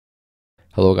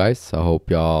Hello guys, I hope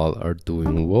y'all are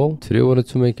doing well. Today I wanted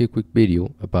to make a quick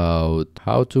video about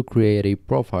how to create a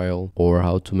profile or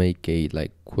how to make a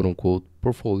quote unquote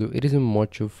portfolio. It isn't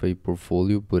much of a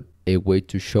portfolio, but a way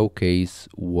to showcase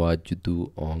what you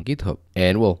do on GitHub.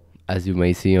 And well, as you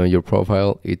may see on your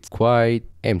profile, it's quite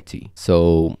empty.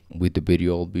 So with the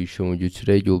video I'll be showing you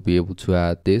today, you'll be able to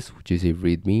add this, which is a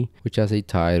readme, which has a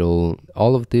title.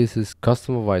 All of this is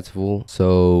customizable,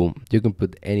 so you can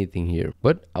put anything here,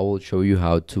 but I will show you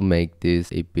how to make this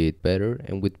a bit better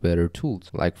and with better tools,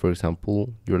 like for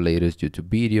example your latest YouTube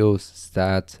videos,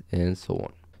 stats, and so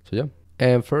on. So yeah.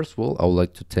 And first of all, I would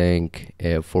like to thank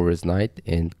Forest Knight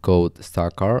and Code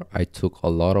Star. I took a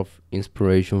lot of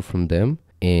inspiration from them,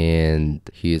 and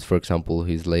for example,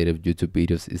 his latest YouTube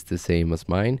videos is the same as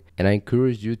mine, and I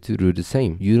encourage you to do the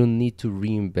same. You don't need to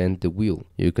reinvent the wheel.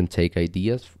 You can take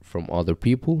ideas from other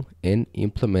people and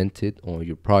implement it on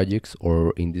your projects,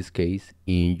 or in this case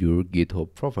in your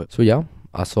GitHub profile. So yeah,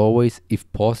 as always,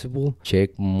 if possible,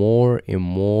 check more and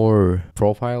more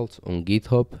profiles on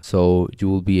GitHub so you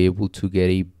will be able to get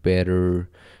a better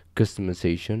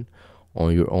customization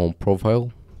on your own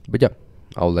profile. But yeah,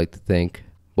 I would like to thank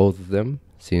both of them,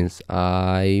 since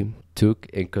I took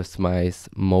and customized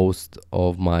most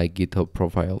of my GitHub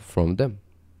profile from them.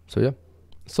 So yeah.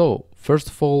 So first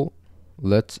of all,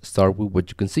 let's start with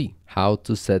what you can see, how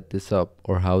to set this up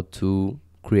or how to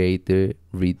create the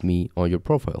readme on your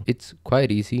profile. It's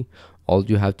quite easy. All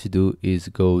you have to do is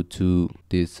go to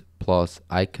this plus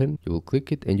icon, you will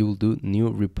click it and you will do new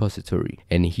repository,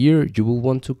 and here you will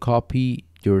want to copy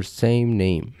your same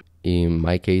name. In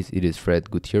my case it is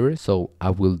Fred Gutierrez, so I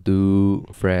will do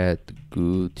Fred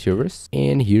Gutierrez,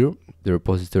 and here the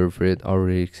repository for it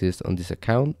already exists on this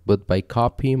account, but by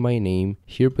copying my name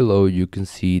here below you can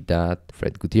see that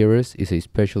Fred Gutierrez is a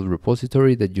special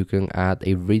repository that you can add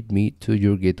a readme to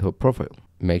your GitHub profile.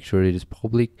 Make sure it is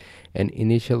public and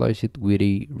initialize it with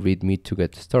a readme to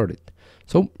get started,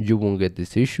 so you won't get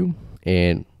this issue.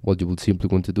 And what you will simply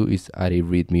want to do is add a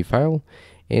readme file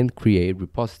and create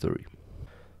repository.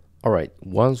 Alright,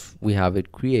 once we have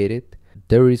it created,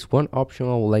 there is one option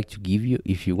I would like to give you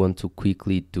if you want to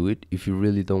quickly do it, if you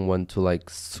really don't want to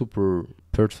super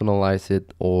personalize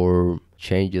it or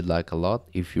change it a lot,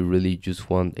 if you really just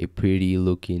want a pretty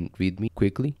looking readme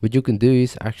quickly. What you can do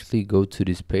is actually go to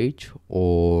this page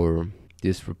or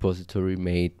this repository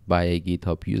made by a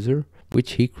GitHub user,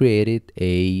 which he created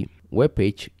a web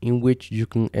page in which you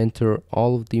can enter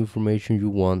all of the information you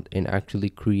want and actually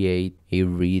create a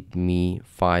readme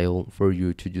file for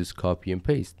you to just copy and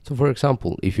paste. So for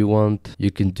example, if you want,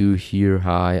 you can do here,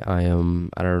 hi, I am,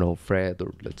 I don't know, Fred,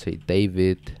 or let's say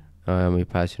David. I'm a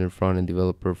passionate front-end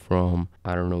developer from,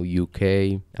 I don't know,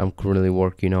 UK. I'm currently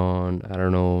working on, I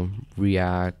don't know,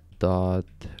 React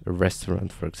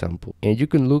restaurant, for example. And you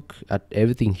can look at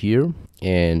everything here,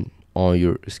 and on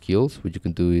your skills, what you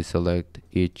can do is select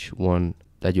each one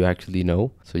that you actually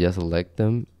know. So just select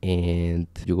them and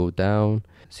you go down,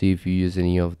 see if you use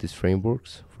any of these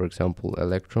frameworks, for example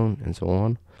Electron and so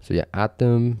on. So yeah, add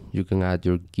them. You can add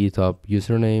your GitHub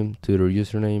username, Twitter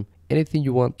username, anything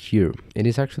you want here, and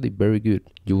it's actually very good.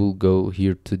 You will go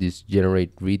here to this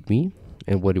generate readme,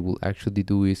 and what it will actually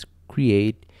do is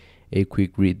create a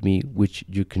quick readme which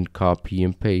you can copy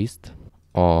and paste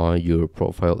on your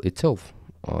profile itself,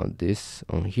 on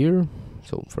here.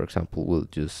 So for example, we'll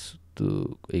just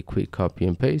do a quick copy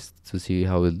and paste to see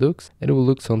how it looks, and it will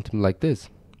look something like this,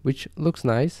 which looks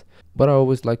nice, but I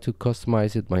always like to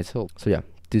customize it myself. So yeah,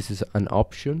 this is an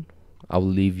option. I'll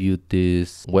leave you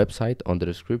this website on the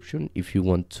description if you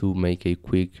want to make a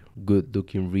quick, good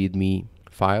looking readme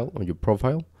file on your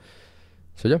profile.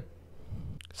 So yeah,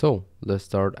 so let's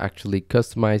start actually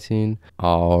customizing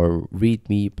our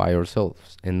readme by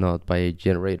ourselves and not by a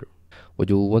generator. What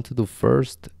you will want to do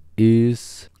first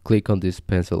is click on this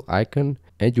pencil icon,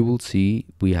 and you will see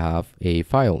we have a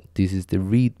file. This is the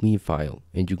readme file,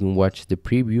 and you can watch the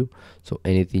preview. So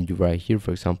anything you write here,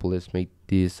 for example, let's make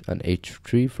this an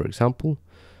H3, for example.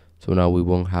 So now we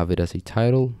won't have it as a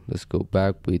title. Let's go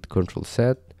back with Control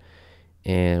Z,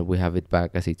 and we have it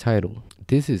back as a title.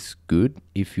 This is good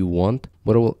if you want.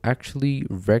 What I will actually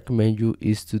recommend you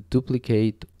is to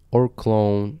duplicate or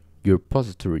clone your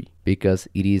repository, because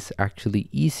it is actually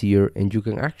easier and you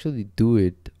can actually do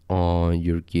it on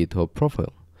your GitHub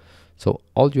profile. So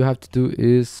all you have to do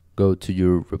is go to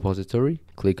your repository,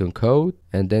 click on code,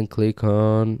 and then click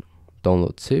on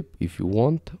download zip if you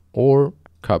want, or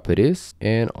copy this,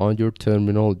 and on your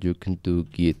terminal you can do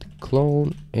git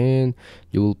clone and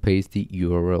you will paste the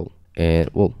URL, and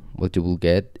well, what you will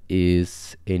get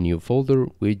is a new folder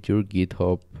with your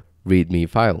GitHub readme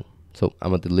file. So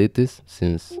I'm gonna delete this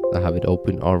since I have it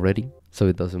open already. so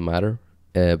it doesn't matter.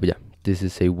 But yeah, this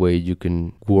is a way you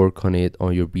can work on it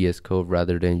on your VS Code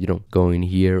rather than, you know, going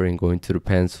here and going to the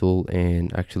pencil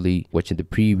and actually watching the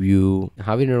preview.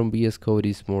 Having it on VS Code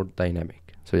is more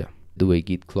dynamic. So yeah, do a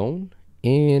git clone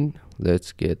and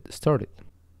let's get started.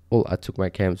 Well, I took my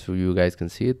cam so you guys can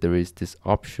see it. There is this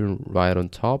option right on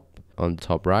the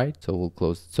top right. So we'll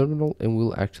close the terminal and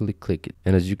we'll actually click it.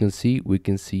 And as you can see, we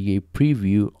can see a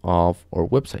preview of our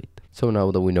website. So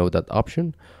now that we know that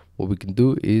option, what we can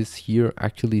do is here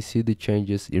actually see the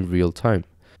changes in real time.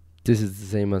 This is the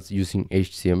same as using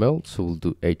HTML. So we'll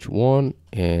do H1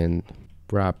 and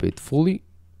wrap it fully.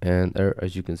 And there,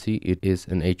 as you can see, it is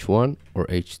an H1 or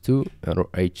H2 or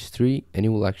H3, and it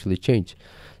will actually change.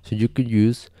 So you could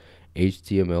use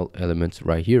HTML elements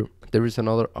right here. There is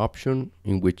another option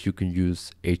in which you can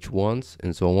use H1s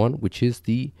and so on, which is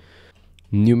the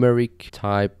numeric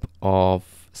type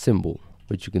of symbol,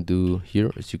 which you can do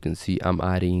here. As you can see, I'm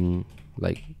adding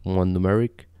like one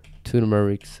numeric, two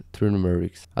numerics, three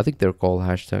numerics. I think they're called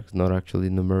hashtags, not actually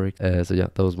numeric. So yeah,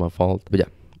 that was my fault. But yeah,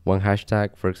 one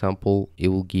hashtag, for example, it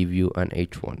will give you an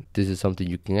H1. This is something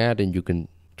you can add and you can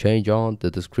change on.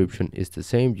 The description is the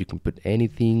same. You can put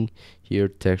anything here,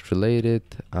 text related.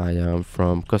 I am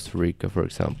from Costa Rica, for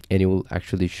example, and it will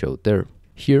actually show there.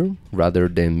 Here, rather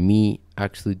than me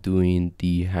actually doing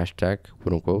the hashtag,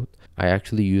 quote unquote, I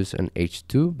actually use an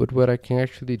H2, but what I can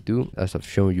actually do, as I've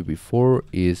shown you before,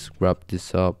 is grab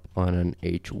this up on an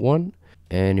H1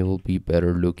 and it will be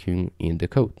better looking in the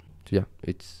code. So yeah,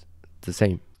 it's the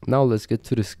same. Now let's get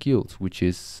to the skills, which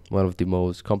is one of the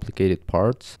most complicated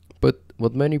parts. But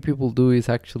what many people do is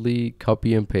actually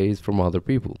copy and paste from other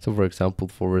people. So for example,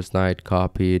 Forest Knight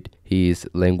copied his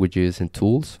languages and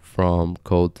tools from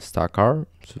Code Stacker.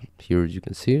 So here you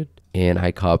can see it. And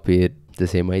I copied the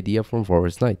same idea from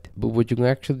Forest Knight. But what you can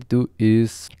actually do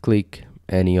is click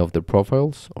any of the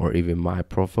profiles or even my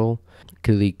profile,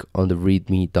 click on the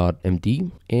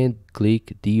readme.md and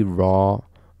click the raw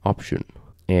option.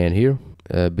 And here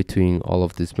between all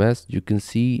of this mess, you can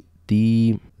see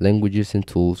the languages and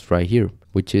tools right here,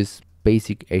 which is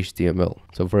basic HTML.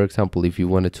 So for example, if you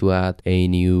wanted to add a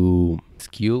new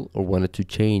skill or wanted to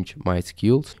change my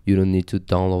skills, you don't need to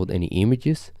download any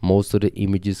images. Most of the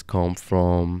images come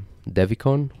from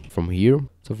Devicon from here.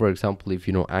 So for example, if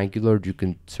you know Angular, you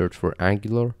can search for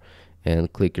Angular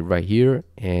and click it right here,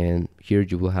 and here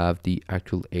you will have the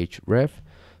actual href.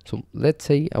 So let's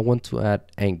say I want to add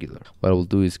Angular. What I will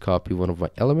do is copy one of my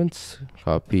elements,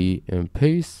 copy and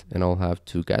paste, and I'll have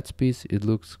two Gatsby's. It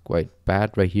looks quite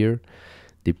bad right here.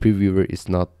 The previewer is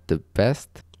not the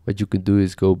best. What you can do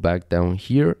is go back down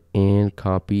here and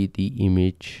copy the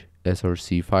image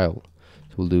src file.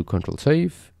 So we'll do Control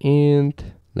Save, and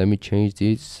let me change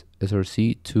this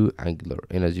src to Angular.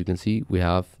 And as you can see, we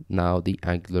have now the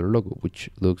Angular logo, which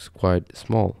looks quite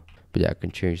small. But yeah, I can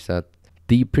change that.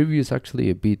 The preview is actually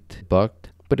a bit bugged,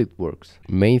 but it works.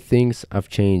 Main things I've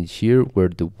changed here were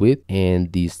the width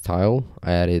and the style.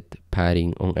 I added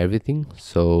padding on everything,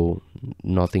 so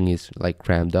nothing is like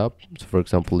crammed up. So for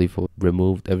example, if I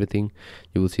removed everything,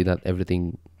 you will see that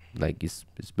everything like is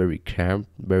very cramped,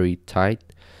 very tight.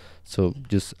 So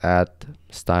just add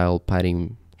style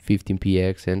padding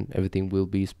 15px and everything will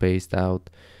be spaced out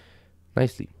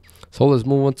nicely. So let's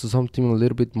move on to something a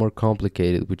little bit more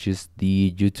complicated, which is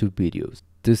the YouTube videos.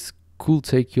 This could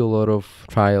take you a lot of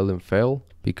trial and fail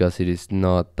because it is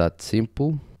not that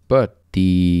simple, but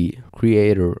the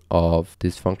creator of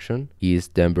this function is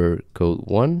Denver Code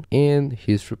 1, and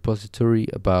his repository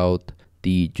about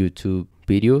the YouTube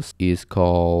videos is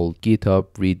called GitHub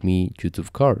Readme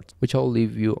YouTube cards, which I'll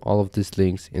leave you all of these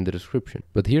links in the description.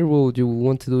 But here what you will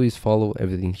want to do is follow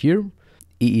everything here.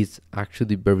 It is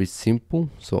actually very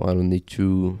simple, so I don't need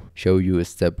to show you a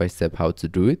step-by-step how to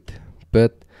do it.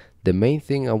 But the main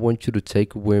thing I want you to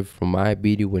take away from my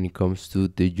video when it comes to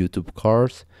the YouTube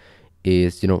cards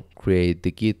is, you know, create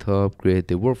the GitHub, create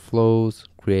the workflows,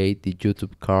 create the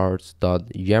YouTube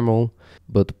cards.yaml.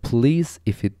 But please,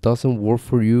 if it doesn't work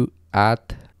for you,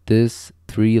 add this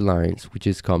 3 lines, which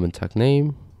is comment tag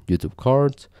name, YouTube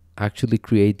cards, actually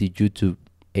create the YouTube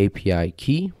API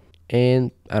key,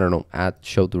 and I don't know, add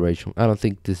show duration. I don't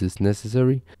think this is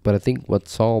necessary, but I think what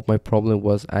solved my problem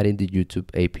was adding the YouTube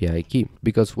API key,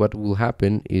 because what will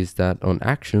happen is that on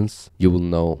actions, you will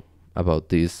know about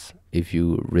this if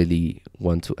you really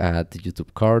want to add the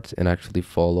YouTube cards and actually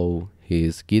follow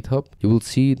his GitHub. You will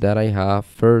see that I have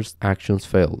first actions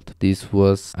failed. This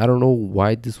was, I don't know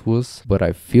why this was, but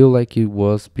I feel like it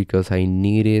was because I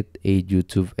needed a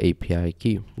YouTube API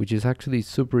key, which is actually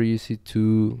super easy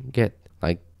to get.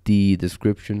 Like the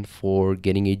description for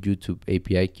getting a YouTube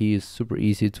API key is super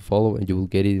easy to follow, and you will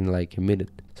get it in like a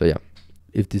minute. So yeah,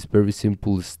 if these very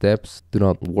simple steps do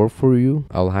not work for you,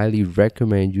 I'll highly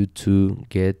recommend you to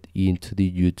get into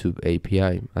the YouTube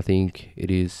API. I think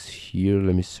it is here.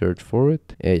 Let me search for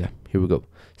it. Yeah, here we go.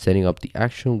 Setting up the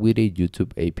action with a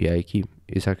YouTube API key.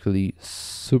 It's actually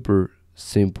super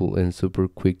simple and super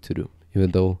quick to do,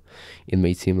 even though it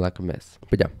may seem like a mess.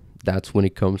 But yeah, that's when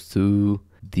it comes to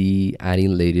the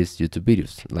adding latest YouTube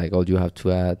videos. Like, all you have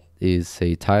to add is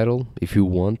a title if you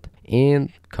want,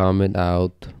 and comment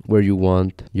out where you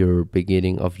want your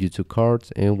beginning of YouTube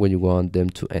cards and when you want them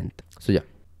to end. So yeah,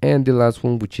 and the last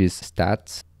one, which is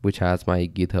stats, which has my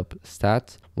GitHub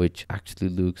stats, which actually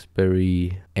looks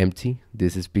very empty.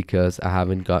 This is because I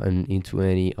haven't gotten into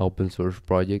any open source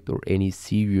project or any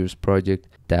serious project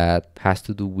that has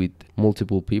to do with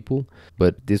multiple people,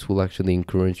 but this will actually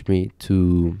encourage me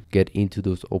to get into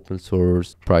those open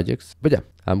source projects. But yeah,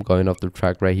 I'm going off the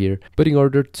track right here. But in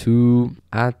order to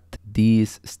add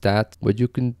these stats, what you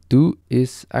can do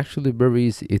is actually very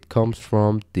easy. It comes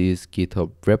from this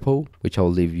GitHub repo, which I'll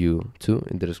leave you to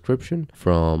in the description,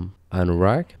 from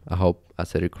Anurag. I hope I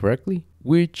said it correctly,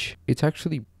 which it's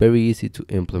actually very easy to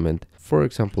implement. For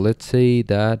example, let's say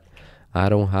that I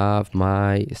don't have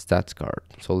my stats card,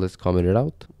 so let's comment it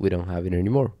out. We don't have it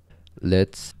anymore.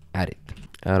 Let's add it.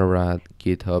 Anurag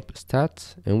GitHub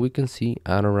stats, and we can see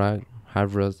Anurag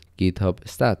Havra's GitHub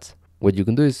stats. What you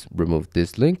can do is remove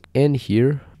this link, and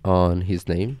here on his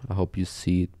name, I hope you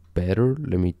see it better.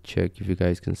 Let me check if you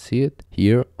guys can see it.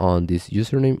 Here on this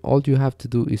username, all you have to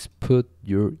do is put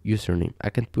your username. I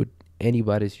can put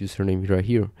anybody's username right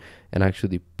here and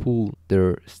actually pull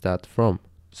their stat from.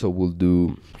 So we'll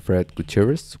do Fred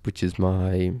Gutierrez, which is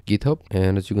my GitHub,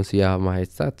 and as you can see, I have my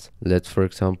stats. Let's, for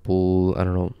example, I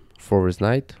don't know, Forest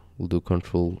Knight. We'll do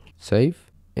Control Save,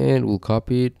 and we'll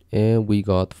copy it, and we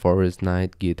got Forest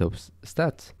Knight GitHub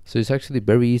stats. So it's actually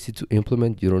very easy to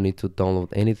implement. You don't need to download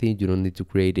anything. You don't need to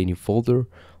create any folder.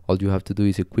 All you have to do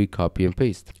is a quick copy and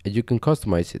paste, and you can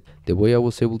customize it. The way I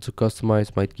was able to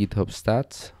customize my GitHub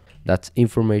stats, that's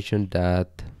information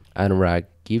that Anurag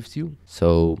gives you,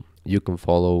 so you can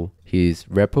follow his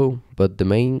repo. But the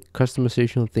main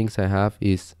customization things I have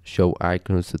is show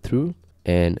icons to true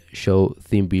and show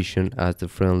theme vision as the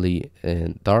friendly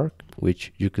and dark,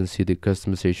 which you can see the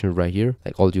customization right here.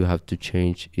 Like, all you have to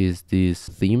change is this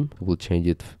theme. We'll change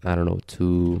it, I don't know,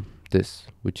 to this,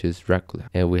 which is Dracula,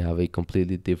 and we have a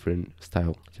completely different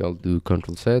style. So I'll do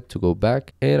Control Z to go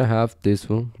back, and I have this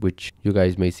one, which you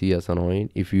guys may see as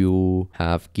annoying if you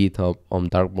have GitHub on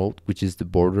dark mode, which is the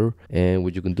border. And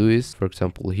what you can do is, for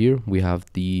example, here we have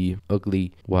the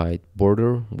ugly white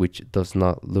border, which does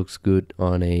not looks good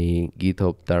on a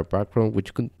GitHub dark background. What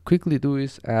you can quickly do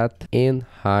is add and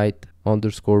height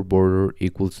underscore border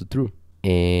equals to true,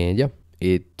 and yeah,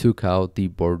 it took out the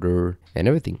border and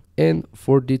everything. And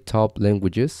for the top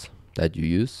languages that you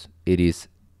use, it is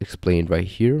explained right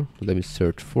here. Let me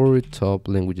search for it, top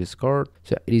languages card.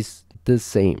 So it is the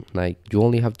same, like you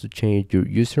only have to change your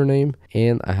username,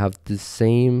 and I have the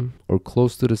same or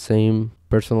close to the same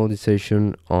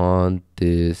personalization on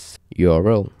this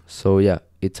URL. So yeah,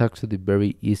 it's actually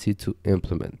very easy to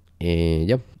implement. And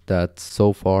yeah, that's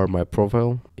so far my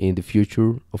profile. In the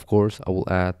future, of course, I will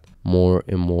add more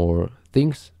and more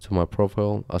things to my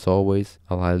profile. As always,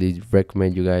 I'll highly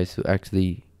recommend you guys to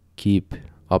actually keep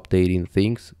updating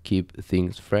things, keep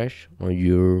things fresh on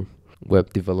your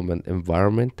web development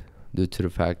environment, due to the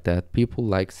fact that people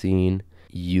like seeing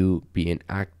you being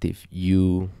active,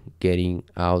 you getting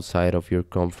outside of your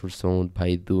comfort zone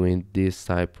by doing this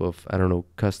type of, I don't know,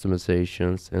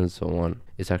 customizations and so on.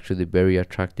 It's actually very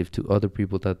attractive to other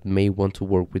people that may want to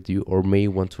work with you or may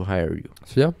want to hire you.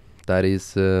 So yeah, that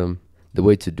is the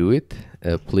way to do it.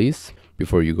 Please,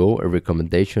 before you go, a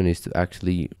recommendation is to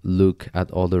actually look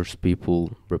at others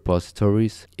people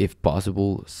repositories. If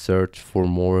possible, search for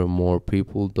more and more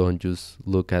people. Don't just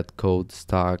look at Code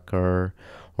Stacker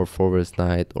or Forest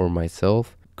Knight or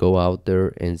myself. Go out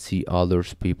there and see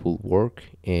others people work.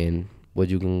 And what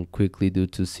you can quickly do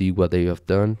to see what they have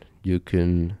done, you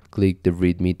can click the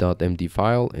readme.md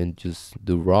file and just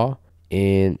do raw,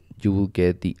 and you will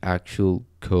get the actual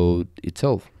code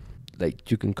itself.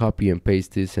 Like, you can copy and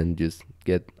paste this and just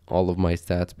get all of my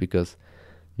stats, because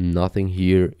nothing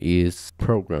here is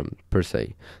programmed per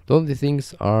se. The only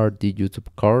things are the YouTube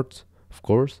cards, of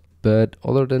course, but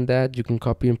other than that, you can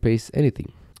copy and paste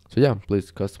anything. So yeah,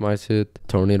 please customize it,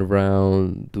 turn it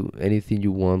around, do anything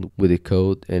you want with the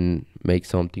code and make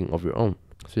something of your own.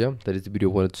 So yeah, that is the video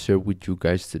I wanted to share with you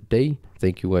guys today.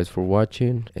 Thank you guys for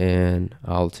watching, and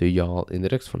I'll see y'all in the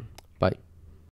next one.